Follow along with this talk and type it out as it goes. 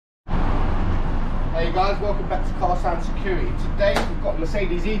Hey guys, welcome back to Car Sound Security. Today we've got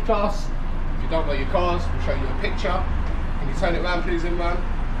Mercedes E-Class. If you don't know your cars, we'll show you a picture. Can you turn it around please, Imran?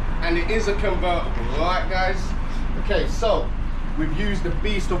 And it is a convertible, right guys? Okay, so we've used the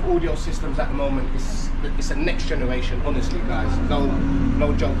beast of audio systems at the moment. It's a next generation, honestly guys.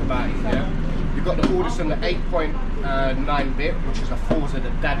 No joke about it, yeah? You've got the Audison, the 8.9 bit, which is a Forza,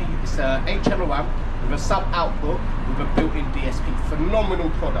 the daddy. It's a 8-channel amp with a sub output with a built-in DSP. Phenomenal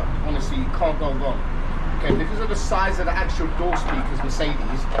product, honestly, you can't go wrong. Okay, because of the size of the actual door speakers, Mercedes,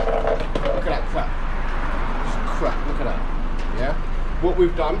 look at that crap. It's crap, look at that. Yeah. What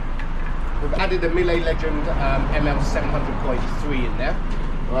we've done, we've added the Miele Legend ML700.3 in there.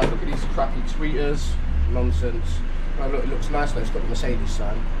 All right, look at these crappy tweeters, nonsense. Oh, look, it looks nice though. It's got the Mercedes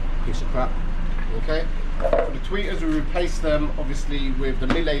sign. Piece of crap. Okay. For the tweeters, we replaced them obviously with the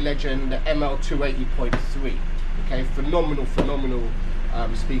Miele Legend, the ML280.3. Okay, phenomenal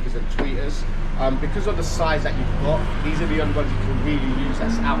speakers and tweeters. Because of the size that you've got, these are the only ones you can really use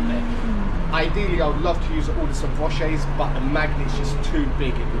that's out there. Ideally, I would love to use the Audison Voces, but the magnet's just too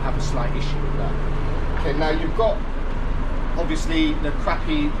big. It will have a slight issue with that. Okay, now you've got obviously the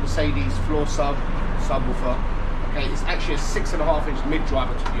crappy Mercedes floor subwoofer. Okay, it's actually a 6.5-inch mid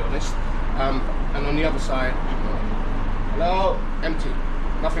driver to be honest. And on the other side, hello, empty,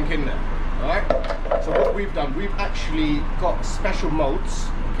 nothing in there. All right. So what we've done, we've actually got special modes,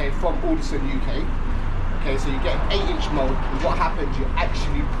 okay, from Audison UK. Okay, so you get an 8-inch mode, and what happens, you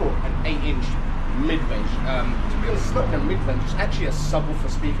actually put an 8-inch mid-range. To be honest, it's not a mid-range, it's actually a subwoofer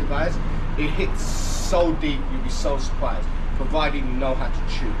speaker, guys. It hits so deep, you'll be so surprised, providing you know how to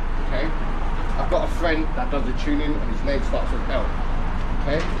tune. Okay. I've got a friend that does the tuning, and his name starts with L.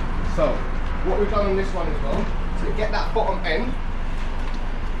 Okay. So what we've done on this one as well, to get that bottom end,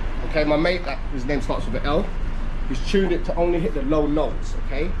 okay, my mate, his name starts with an L, he's tuned it to only hit the low notes,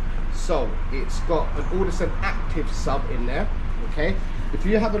 okay? So it's got an Audison active sub in there, okay? If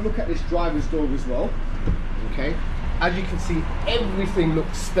you have a look at this driver's door as well, okay, as you can see, everything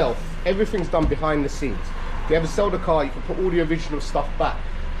looks stealth. Everything's done behind the scenes. If you ever sell the car, you can put all the original stuff back.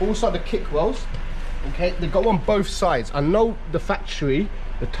 Also the kick wells, okay, they go on both sides. I know the factory,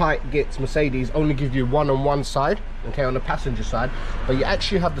 the tight gets Mercedes only give you one on one side, okay, on the passenger side, but you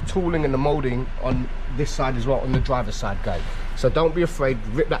actually have the tooling and the molding on this side as well, on the driver's side, guys. So don't be afraid,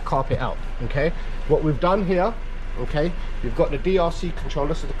 rip that carpet out, okay? What we've done here, okay, you've got the DRC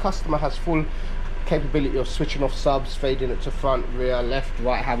controller, so the customer has full capability of switching off subs, fading it to front, rear, left,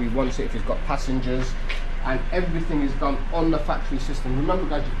 right, how he wants it, if he's got passengers, and everything is done on the factory system. Remember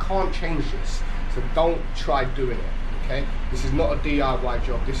guys, you can't change this, so don't try doing it. Okay, this is not a DIY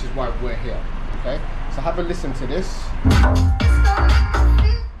job, this is why we're here. Okay, so have a listen to this,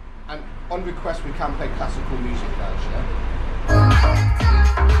 and on request we can play classical music guys, yeah?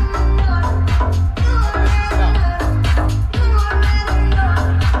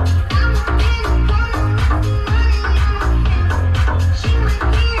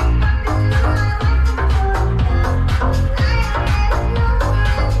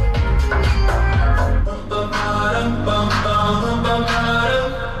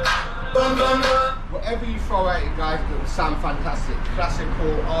 Whatever you throw at it guys, it will sound fantastic.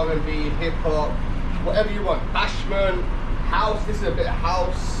 Classical, R&B, hip hop, whatever you want. Bashment, house, this is a bit of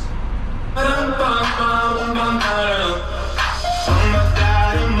house. Oh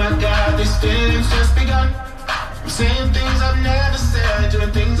my God, these feelings just begun. I'm saying things I've never said,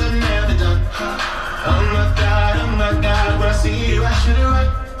 doing things I've never done. Oh my God, when I see you I should have run,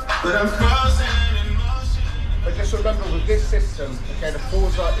 but I'm frozen. But just remember with this system, okay, the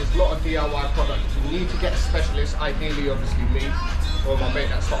Forza is not a DIY product. You need to get a specialist, ideally obviously me, or my mate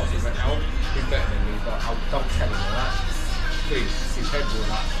that starts with an L. He's better than me, but don't tell him that. Please, his head will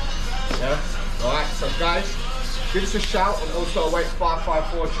that. Yeah? Alright, so guys, give us a shout on 008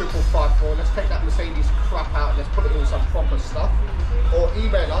 554 554. Let's take that Mercedes crap out, let's put it in some proper stuff. Or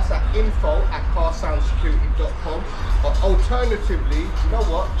email us at info@carsoundsecurity.com, or alternatively, you know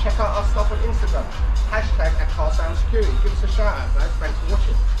what, check out our stuff on Instagram. #@CarSoundSecurity. Give us a shout out guys, thanks for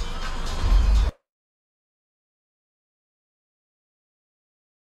watching.